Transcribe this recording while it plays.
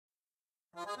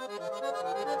Look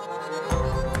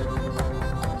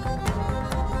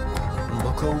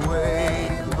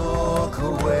away, look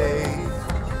away,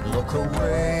 look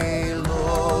away,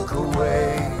 look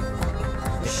away.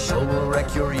 The show will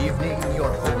wreck your evening,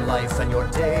 your whole life and your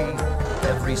day.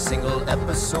 Every single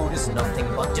episode is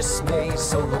nothing but dismay.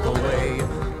 So look away,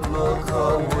 look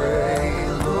away,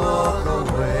 look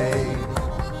away.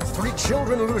 Three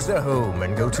children lose their home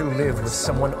and go to live with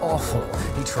someone awful.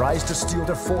 He tries to steal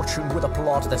their fortune with a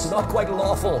plot that's not quite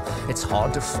lawful. It's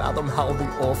hard to fathom how the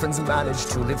orphans manage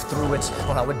to live through it,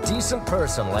 or how a decent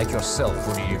person like yourself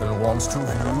would even want to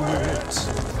view it.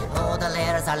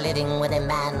 Baudelaires are living with a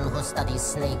man who studies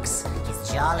snakes.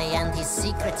 He's jolly and he's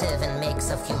secretive and makes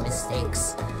a few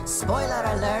mistakes. Spoiler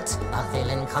alert, a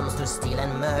villain comes to steal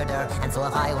and murder. And so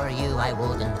if I were you, I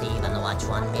wouldn't even watch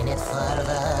 1 minute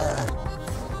further.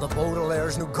 The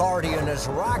Baudelaire's new guardian is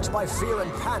racked by fear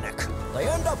and panic. They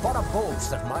end up on a boat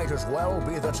that might as well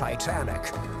be the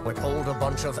Titanic. We polled a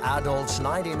bunch of adults,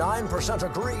 99%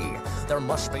 agree. There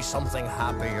must be something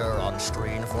happier on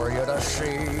screen for you to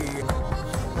see.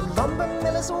 The lumber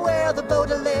mill is where the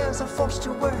Baudelaires are forced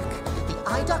to work. The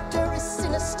eye doctor is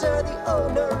sinister, the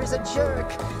owner is a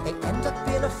jerk. They end up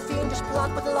in a fiendish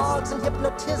plot with logs and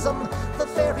hypnotism. The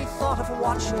very thought of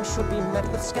watching should be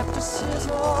met with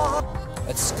skepticism.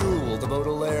 At school, the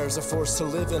Baudelaires are forced to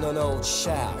live in an old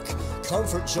shack.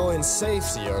 Comfort, joy, and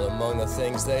safety are among the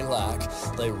things they lack.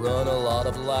 They run a lot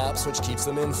of laps, which keeps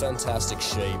them in fantastic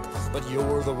shape. But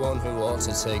you're the one who ought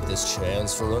to take this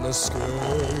chance for an escape.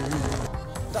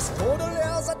 The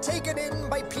Baudelaires are taken in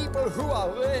by people who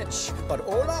are rich, but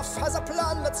Olaf has a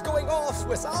plan that's going off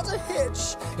without a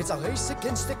hitch. It's a race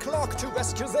against the clock to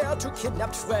rescue their two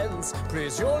kidnapped friends.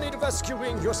 Please, you'll need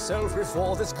rescuing yourself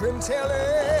before this grim tale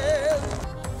ends.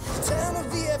 The town of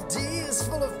VFD is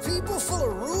full of people, full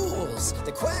of rules.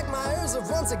 The Quagmires have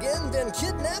once again been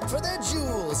kidnapped for their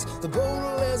jewels. The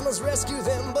Baudelaires must rescue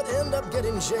them, but end up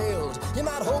getting jailed. You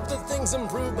might hope that things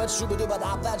improve, but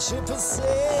shoo-ba-doo-ba-dop, that ship has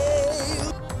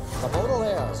sailed. The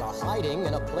Baudelaires are hiding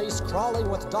in a place crawling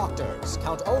with doctors.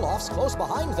 Count Olaf's close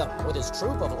behind them with his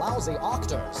troupe of lousy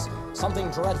actors.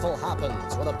 Something dreadful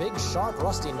happens with a big, sharp,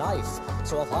 rusty knife.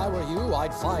 So if I were you,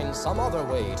 I'd find some other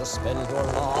way to spend your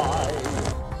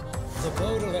life. The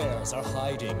Baudelaires are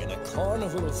hiding in a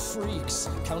carnival of freaks.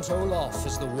 Count Olaf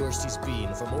is the worst he's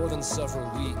been for more than several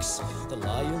weeks. The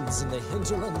lions in the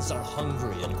hinterlands are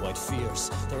hungry and quite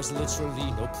fierce. There's literally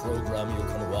no program you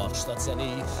can watch that's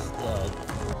any,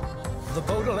 The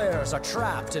Baudelaires are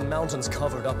trapped in mountains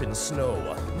covered up in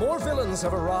snow. More villains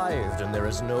have arrived and there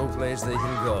is no place they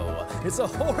can go. It's a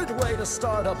horrid way to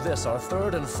start up this, our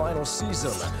third and final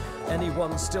season.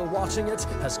 Anyone still watching it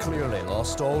has clearly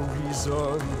lost all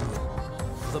reason.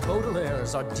 The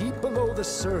Baudelaires are deep below the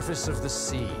surface of the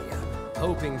sea,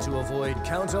 hoping to avoid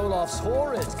Count Olaf's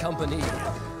horrid company.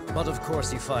 But of course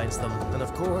he finds them, and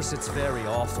of course it's very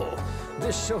awful.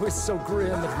 This show is so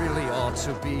grim it really ought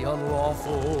to be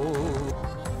unlawful.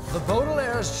 The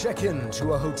Baudelaires check in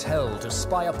to a hotel to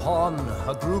spy upon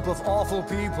a group of awful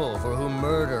people for whom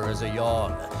murder is a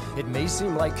yawn. It may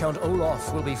seem like Count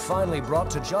Olaf will be finally brought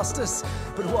to justice,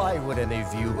 but why would any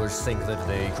viewers think that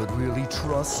they could really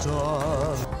trust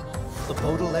us? The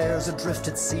Baudelaires adrift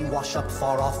at sea, wash up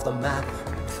far off the map.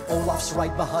 Olaf's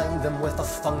right behind them with a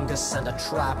fungus and a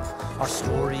trap. Our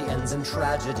story ends in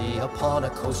tragedy upon a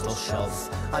coastal shelf.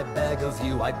 I beg of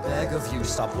you,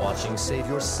 stop watching, save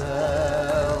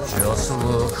yourself. Just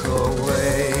look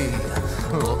away,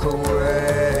 look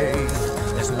away.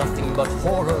 There's nothing but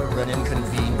horror and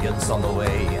inconvenience on the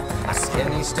way. Ask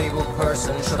any stable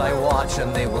person, should I watch,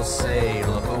 and they will say,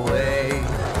 look away,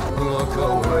 look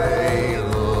away,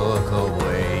 look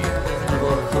away,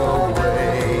 look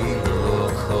away,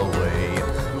 look away,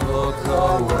 look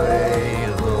away.